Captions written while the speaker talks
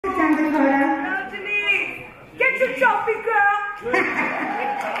time, Dakota. Now, Denise, get your trophy, girl.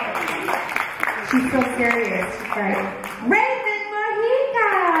 She's so serious. She's right. Raven Mojica.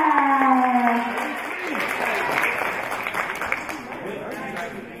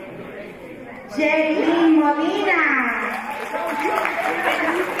 Jaylene Molina.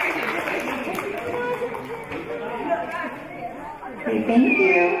 Okay, thank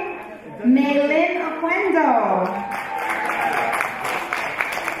you. Maylin Oquendo.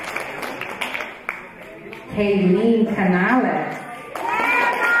 Kayleen Canales.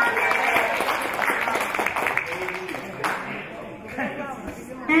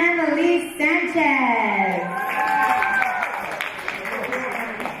 Annalise Sanchez.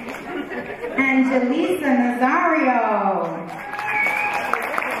 Angelisa Nazario.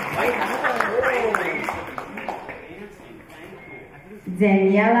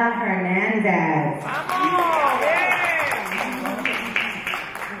 Daniela Hernandez.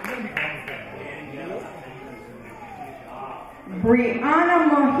 Brianna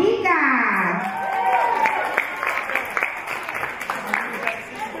Mojica.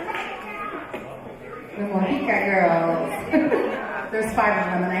 The Mojica girls. There's 5 of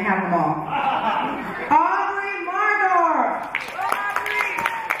them and I have them all. Aubrey Mardor.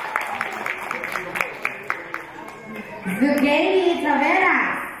 Zugani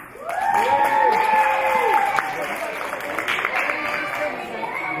Taveras.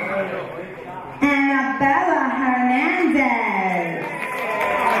 Annabella Hernandez.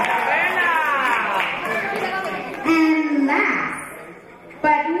 And last,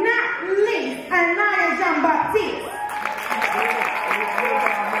 but not least, Anaya Jean-Baptiste.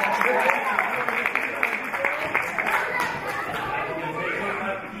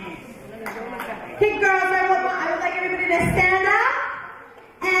 Okay, girls, I would like everybody to stand up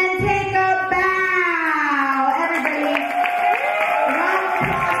and take a bow. Everybody, round of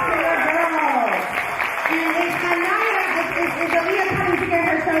applause for your girls. And is Anaya, is Aaliyah coming to get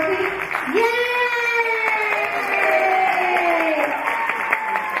her trophy? Yay!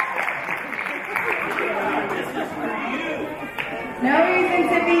 No reason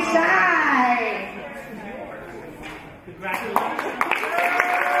to be shy.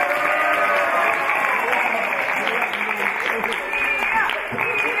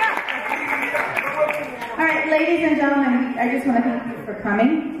 All right, ladies and gentlemen, I just want to thank you for coming.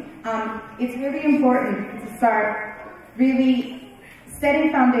 It's really important to start really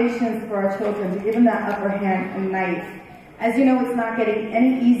setting foundations for our children, to give them that upper hand in life. As you know, it's not getting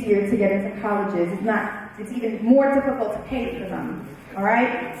any easier to get into colleges. It's even more difficult to pay for them. All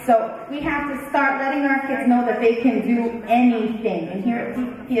right? So we have to start letting our kids know that they can do anything. And here at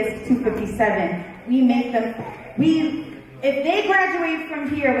PS 257, we make them, if they graduate from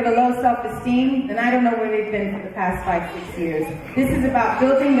here with a low self-esteem, then I don't know where they've been for the past 5-6 years. This is about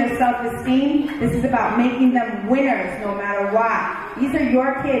building their self-esteem. This is about making them winners no matter what. These are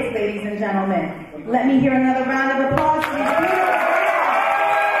your kids, ladies and gentlemen. Let me hear another round of applause for these beautiful girls.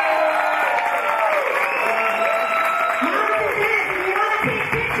 Moms and dads, if you want to take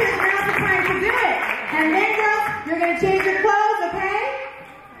pictures, now's the time to do it. And then, girls, you're going to change your clothes, okay?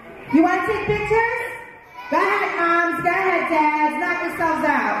 You want to take pictures? Go ahead, moms. Go ahead, dads.